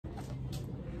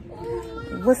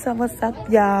What's up,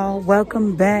 y'all?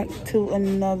 Welcome back to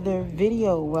another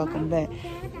video. Welcome back.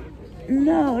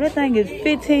 No, that thing is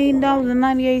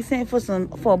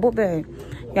 $15.98 for a book bag.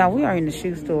 Y'all, we are in the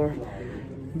shoe store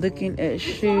looking at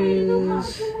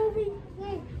shoes.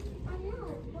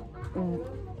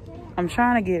 I'm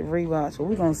trying to get Reeboks, but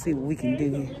we're gonna see what we can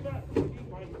do here.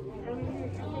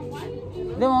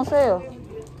 They on sale?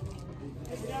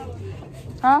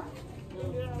 Huh?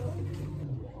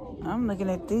 I'm looking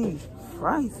at these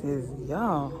prices,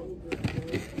 y'all.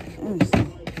 Let me see.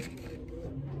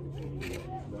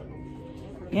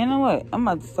 You know what? I'm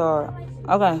about to start.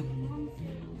 Okay.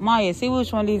 Maya, see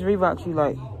which one of these Reeboks you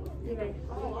like.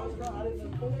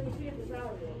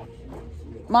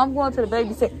 Mom, I'm going to the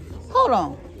baby section. Hold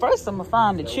on. First, I'm going to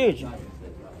find the children.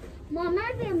 Mom,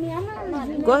 not me. I'm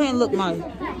not. Go ahead and look, Maya.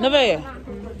 Nevaeh,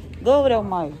 go over there with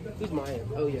Maya. Who's Maya?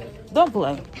 Oh, yeah. Don't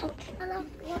play. Hello.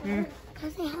 Can I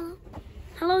say hello?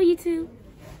 Hello, YouTube.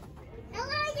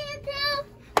 Hello, YouTube.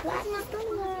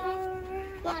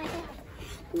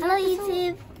 Hello,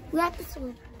 YouTube. We at the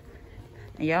swim.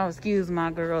 Y'all excuse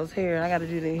my girl's hair. I got to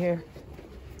do their hair.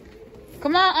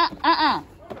 Come on.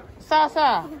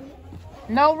 Sa.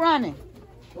 No running.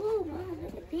 Oh, Mom,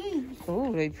 look at these.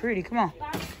 Ooh, they pretty. Come on.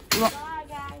 Look. Bye,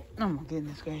 guys. Oh, my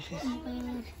goodness gracious.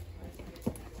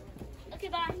 Okay,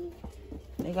 bye.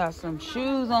 They got some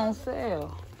shoes on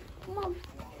sale. Mom.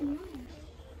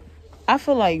 I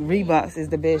feel like Reeboks is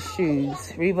the best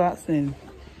shoes. Reeboks and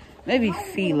maybe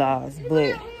Fila's,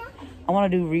 but I want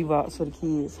to do Reeboks for the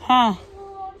kids. Huh?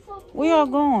 Where y'all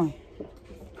going?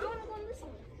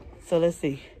 So let's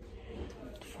see.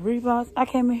 Reeboks. I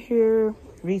came in here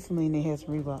recently and they had some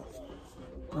Reeboks.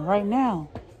 But right now,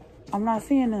 I'm not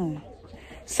seeing none.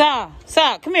 Sa,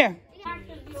 come here.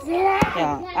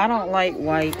 Yeah, I don't like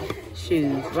white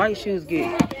shoes. White shoes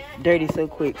get dirty so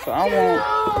quick. So I want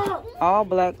all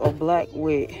black or black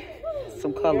with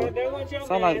some color.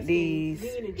 So I like these.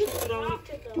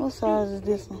 What size is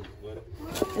this one?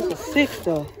 It's a 6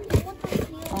 though.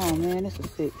 Oh man, it's a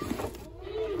 6.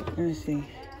 Let me see.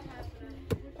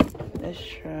 Let's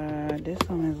try. This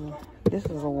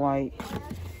is a white.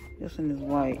 This one is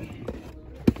white.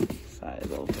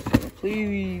 Size over.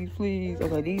 Please.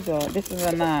 Okay, this is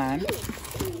a 9.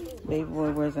 Baby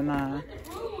boy wears a 9.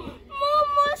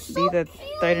 These are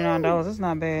 $39. That's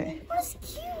not bad. That's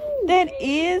cute. That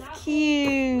is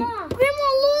cute. Mom, Grandma,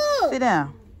 look. Sit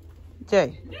down.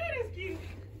 Jay.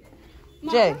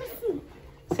 Jay.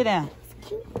 Sit down. It's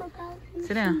cute.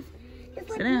 Sit down. It's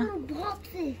like Sit down. little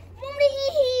boxes. Mom, they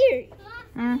here.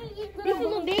 Hmm? These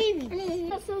little babies.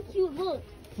 That's so cute. Look.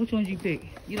 Which ones you pick?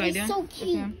 You like them? They're so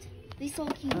cute. They're so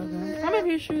cute. Okay. How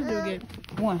many shoes do you get?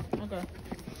 One. Okay.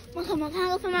 Mom, can I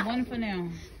go for my? One for now.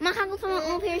 Mom, can I go for my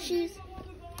own pair of shoes?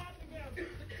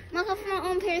 Mom, can I go for my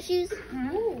own pair of shoes?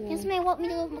 Can somebody walk me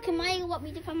to? Can Maya walk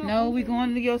me to find my? No, own we're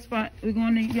going to your spot. We're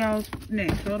going to y'all's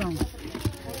next. Hold on.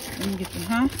 Let me get them,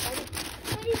 huh?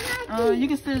 You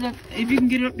can sit up if you can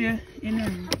get up there. In there,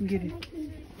 you can get it.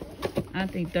 I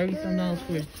think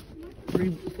 $30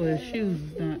 for the shoes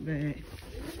is not bad.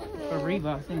 For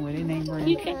Reeboks anyway, they name brand.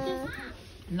 You check this.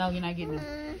 No, you're not getting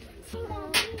them.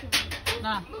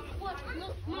 Nah. Look,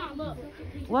 Mom, look.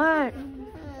 What?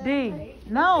 D.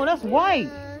 No, that's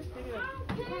white.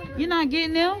 You're not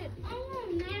getting them?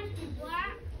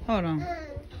 Hold on.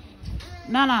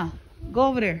 Nah. Go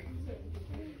over there.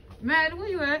 Matt, where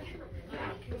you at?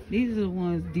 These are the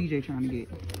ones DJ trying to get.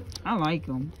 I like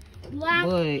them. Black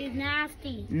but is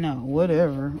nasty. No,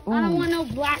 whatever. Ooh. I don't want no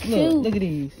black shoes. Look at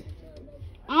these.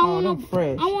 I them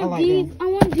fresh. I want like these. them. I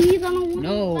want these. I don't want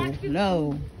No. black shoes.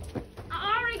 No.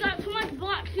 I already got too much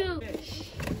black shoes.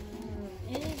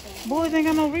 Boys ain't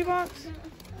got no Reeboks?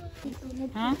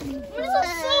 Huh? These are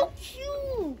so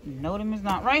cute. No, them is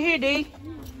not. Right here, D.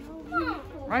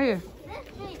 Right here.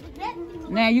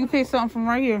 Now you can pick something from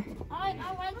right here.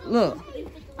 Look.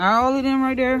 All of them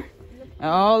right there. And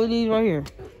all of these right here.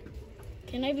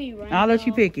 Can I be right? I'll let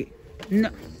you pick it. No.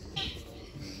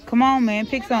 Come on, man.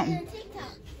 Pick something.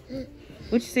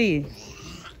 What you see?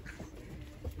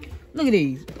 Look at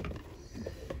these.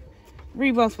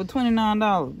 Reeboks for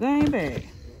 $29. That ain't bad.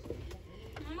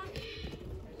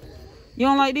 You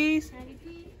don't like these?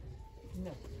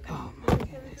 No. Oh my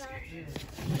goodness gracious.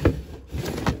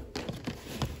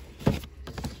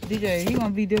 DJ, he gonna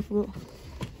be difficult.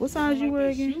 What size you wear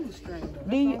again?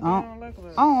 I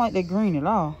don't like that green at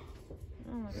all.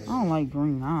 I don't like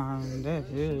green. That's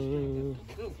it.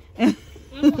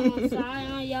 I'm on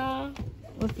side, y'all.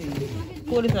 Let's see.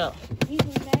 Pull this out.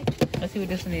 Let's see what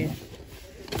this one is.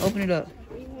 Open it up.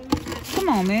 Come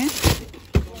on, man.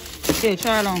 Here,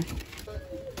 try it on.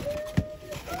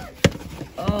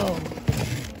 Oh.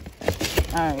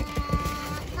 All right.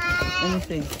 Let me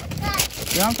see.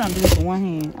 Yeah, I'm trying to do this with one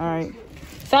hand. All right.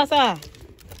 Sasa.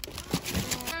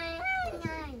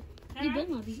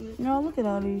 No, look at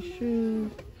all these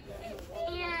shoes.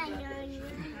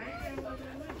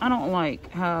 I don't like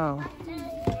how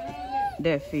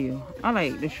that feel. I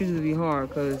like the shoes to be hard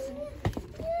because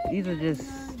these are just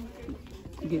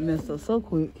get messed up so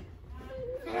quick.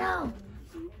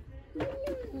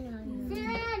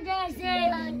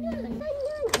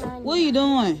 What are you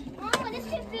doing?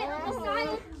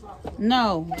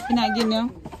 No, you're not getting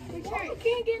them.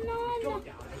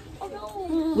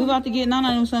 We about to get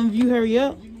Nana them something. If you hurry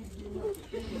up.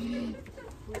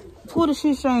 Pull the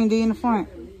shoestring D in the front.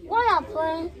 What up,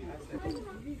 playing?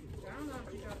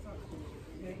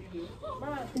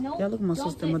 Y'all look at my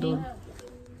sister and my daughter.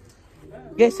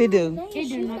 Yes, they do. They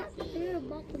do not.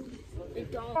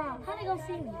 How they gonna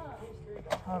see me?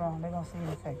 Hold on, they're gonna see you in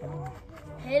a second.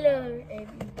 Hello,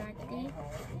 everybody.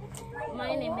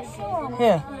 My name is Jordan.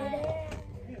 Here.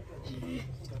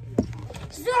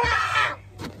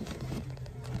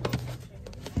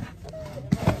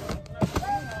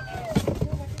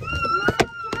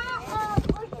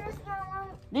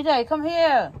 DJ, come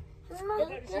here.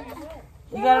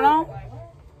 You got it on?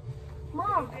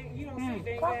 Mom, they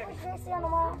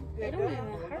don't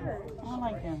even hurt. I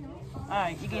like them. All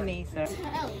right, you get these, sir.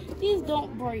 These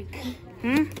don't break.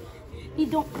 Hmm? These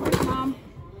don't break, Mom.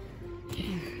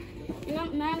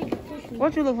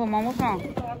 What you look for, Mom? What's wrong?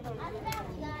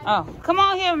 Oh, come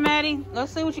on here, Maddie.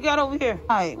 Let's see what you got over here.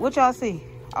 All right, what y'all see?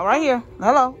 Oh, right here.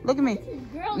 Hello, look at me.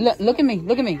 Look at me.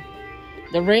 Look at me.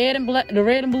 The red and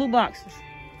blue boxes.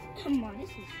 Come on, this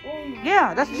is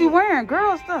Yeah, that's what you wearing,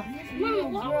 girl stuff.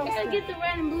 Mom, why can't I get the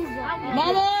red and blue box?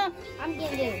 Mama. I'm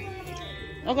getting it.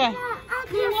 Okay. I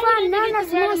can't find none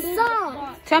of my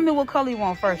socks. Tell me what color you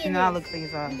want first, and then I'll look for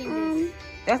these.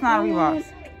 That's not a Reebok.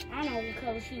 I know what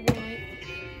color she wants.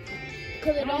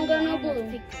 Because it don't got no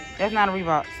blue. That's not a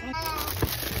Reebok.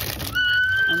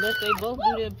 Unless they both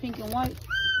do their pink and white.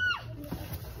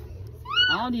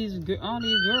 All these girl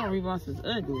Reeboks is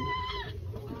ugly.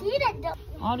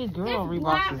 All these girl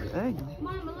Reeboks is ugly.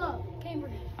 Mama, look.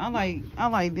 I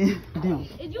like them.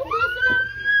 Is you listening?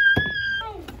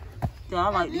 I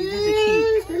like these.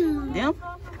 These are cute. Them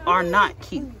are not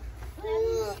cute.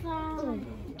 In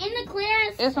the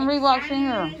clearance. There's some Reeboks in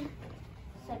here.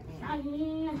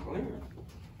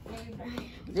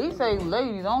 These say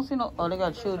ladies. I don't see no. Oh, they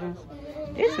got children.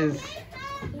 This is.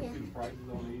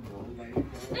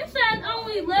 It says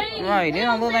only ladies. Right. They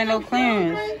don't look like no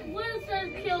clearance. What it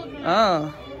says children?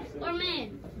 Oh. Or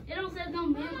men. It don't say no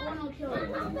men or no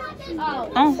children.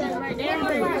 Oh. Oh. It says right there. I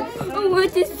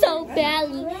want this so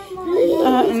badly.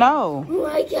 No. Oh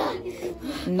my god.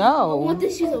 No. I want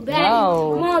this shoe so badly.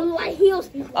 No. Mom, like heels.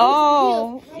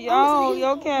 Oh. Yo, you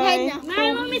okay? Right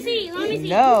now. Let me see. Let me see.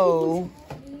 No.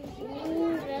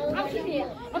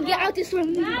 I'll get out this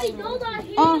one. Daddy, those are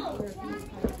heels.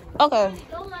 Okay.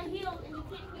 Those are heels and you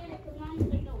can't get it because Mom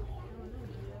said no.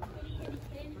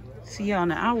 See y'all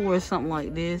now. I wore something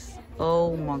like this.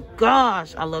 Oh my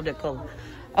gosh. I love that color.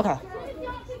 Okay.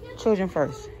 Children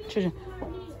first. Children.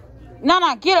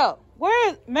 No, get up. Where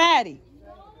is Maddie?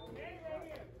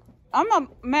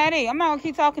 Maddie, I'm not gonna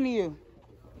keep talking to you.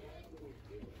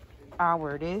 I'll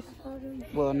wear this.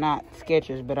 Well, not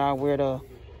Skechers, but I'll wear the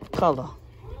color.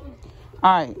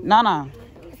 All right, Nana.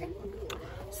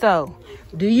 So,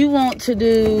 do you want to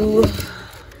do...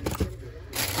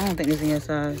 I don't think it's in your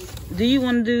size. Do you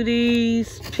want to do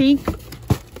these pink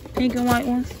and white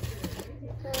ones?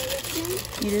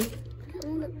 You do?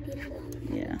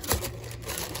 Yeah.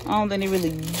 I don't think they're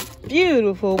really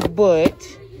beautiful, but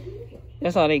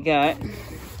that's all they got.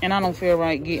 And I don't feel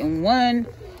right getting one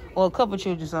or a couple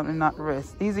children something, not the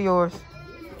rest. These are yours.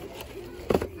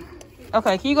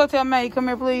 Okay, can you go tell May, come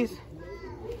here, please?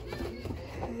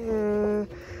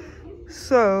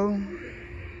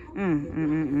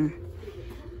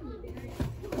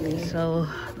 So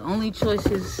the only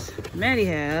choices Maddie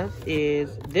have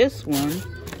is this one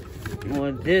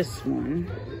or this one.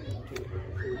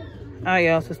 All right,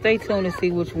 y'all. So stay tuned to see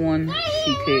which one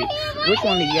she picks. Which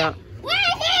one do y'all?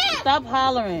 Stop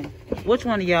hollering. Which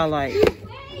one do y'all like?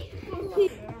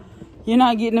 You're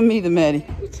not getting them either, Maddie.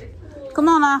 Come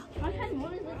on now.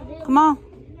 Come on.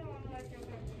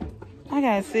 I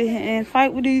gotta sit here and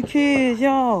fight with these kids,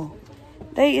 y'all.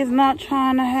 They is not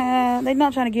trying to have. They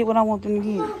not trying to get what I want them to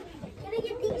get. Can I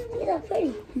get these? These are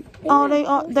pretty. Oh, they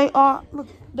are. They are. Look,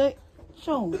 they.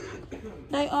 Show them.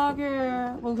 They are,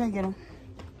 girl. We can't get them.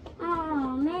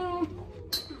 Oh man.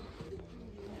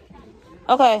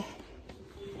 Okay.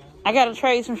 I gotta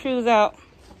trade some shoes out.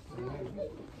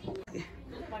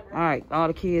 All right, all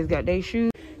the kids got their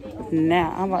shoes.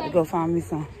 Now I'm about to go find me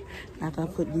some. After I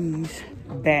put these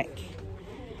back.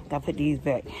 Gotta put these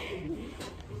back.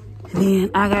 And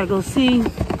then I gotta go see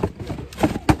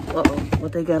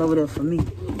what they got over there for me.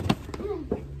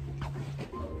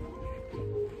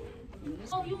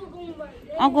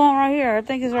 I'm going right here. I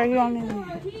think it's right here on this.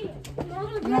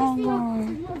 No, I'm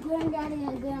going.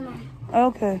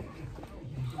 Okay.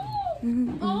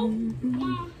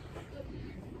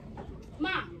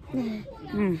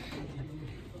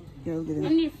 Yeah, look at that.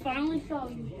 Let me finally show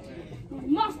you.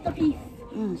 Masterpiece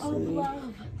of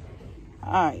love.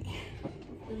 Alright.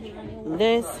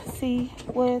 Let's see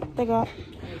what they got.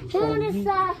 On this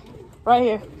side. Right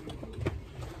here.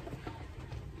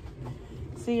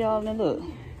 See y'all and look.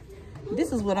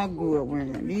 This is what I grew up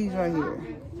wearing. These right here.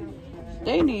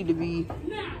 They need to be.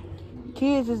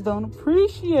 Kids just don't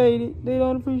appreciate it. They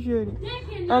don't appreciate it.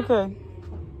 Okay.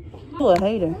 You a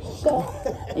hater.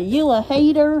 You a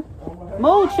hater.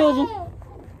 Move, children.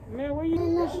 Man, where you?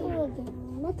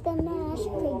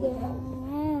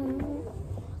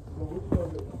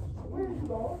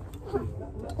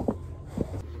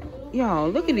 Y'all,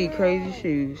 look at these crazy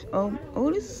shoes. Oh,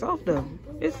 this is soft though.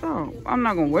 It's soft. I'm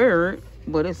not gonna wear it,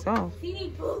 but it's soft.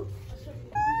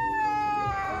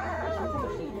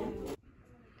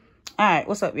 Alright,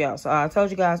 what's up, y'all? So I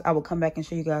told you guys I would come back and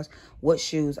show you guys what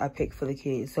shoes I picked for the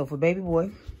kids. So for baby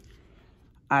boy,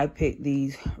 I picked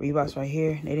these Reeboks right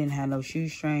here. They didn't have no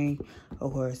shoestring,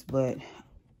 of course, but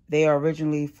they are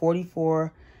originally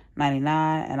 $44.99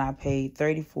 and I paid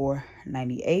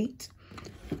 $34.98.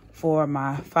 For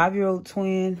my 5-year-old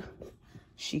twin,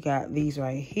 she got these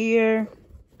right here.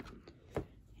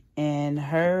 And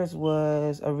hers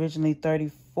was originally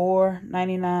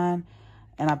 $34.99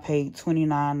 and I paid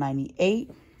 $29.98.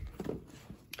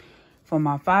 For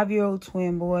my 5-year-old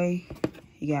twin boy,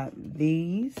 he got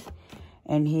these.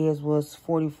 And his was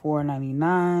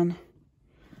 $44.99.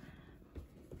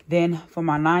 Then for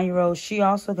my 9-year-old, she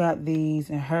also got these.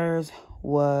 And hers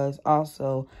was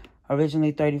also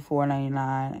originally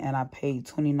 $34.99. And I paid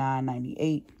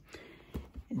 $29.98.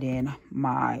 Then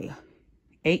my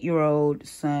 8-year-old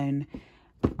son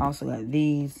also got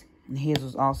these. And his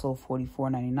was also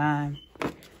 $44.99.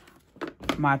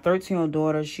 My 13-year-old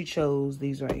daughter, she chose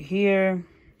these right here.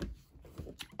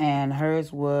 And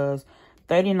hers was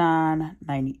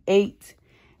 $39.98.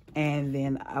 And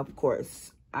then, of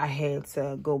course, I had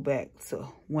to go back to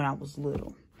when I was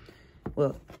little.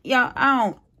 Well,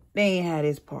 yeah, they ain't had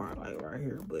this part like right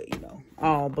here, but you know,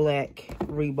 all black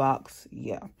Reeboks,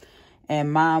 yeah.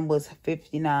 And mine was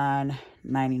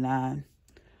 $59.99.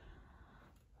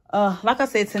 Like I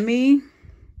said, to me,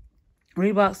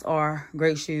 Reeboks are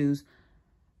great shoes.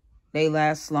 They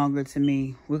last longer to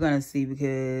me. We're gonna see,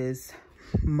 because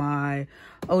my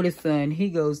oldest son, he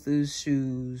goes through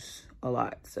shoes a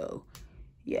lot. So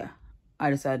yeah, I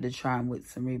decided to try them with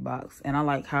some Reeboks. And I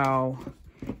like how,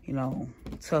 you know,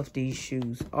 tough these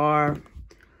shoes are.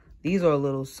 These are a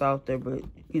little softer, but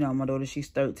you know, my daughter, she's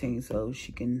 13, so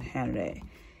she can handle that.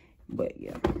 But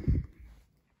yeah,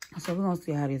 so we're gonna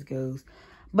see how this goes.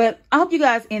 But I hope you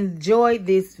guys enjoyed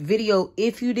this video.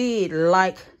 If you did,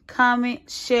 like, comment,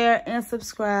 share, and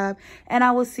subscribe. And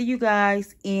I will see you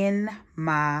guys in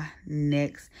my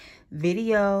next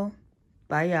video.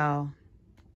 Bye, y'all.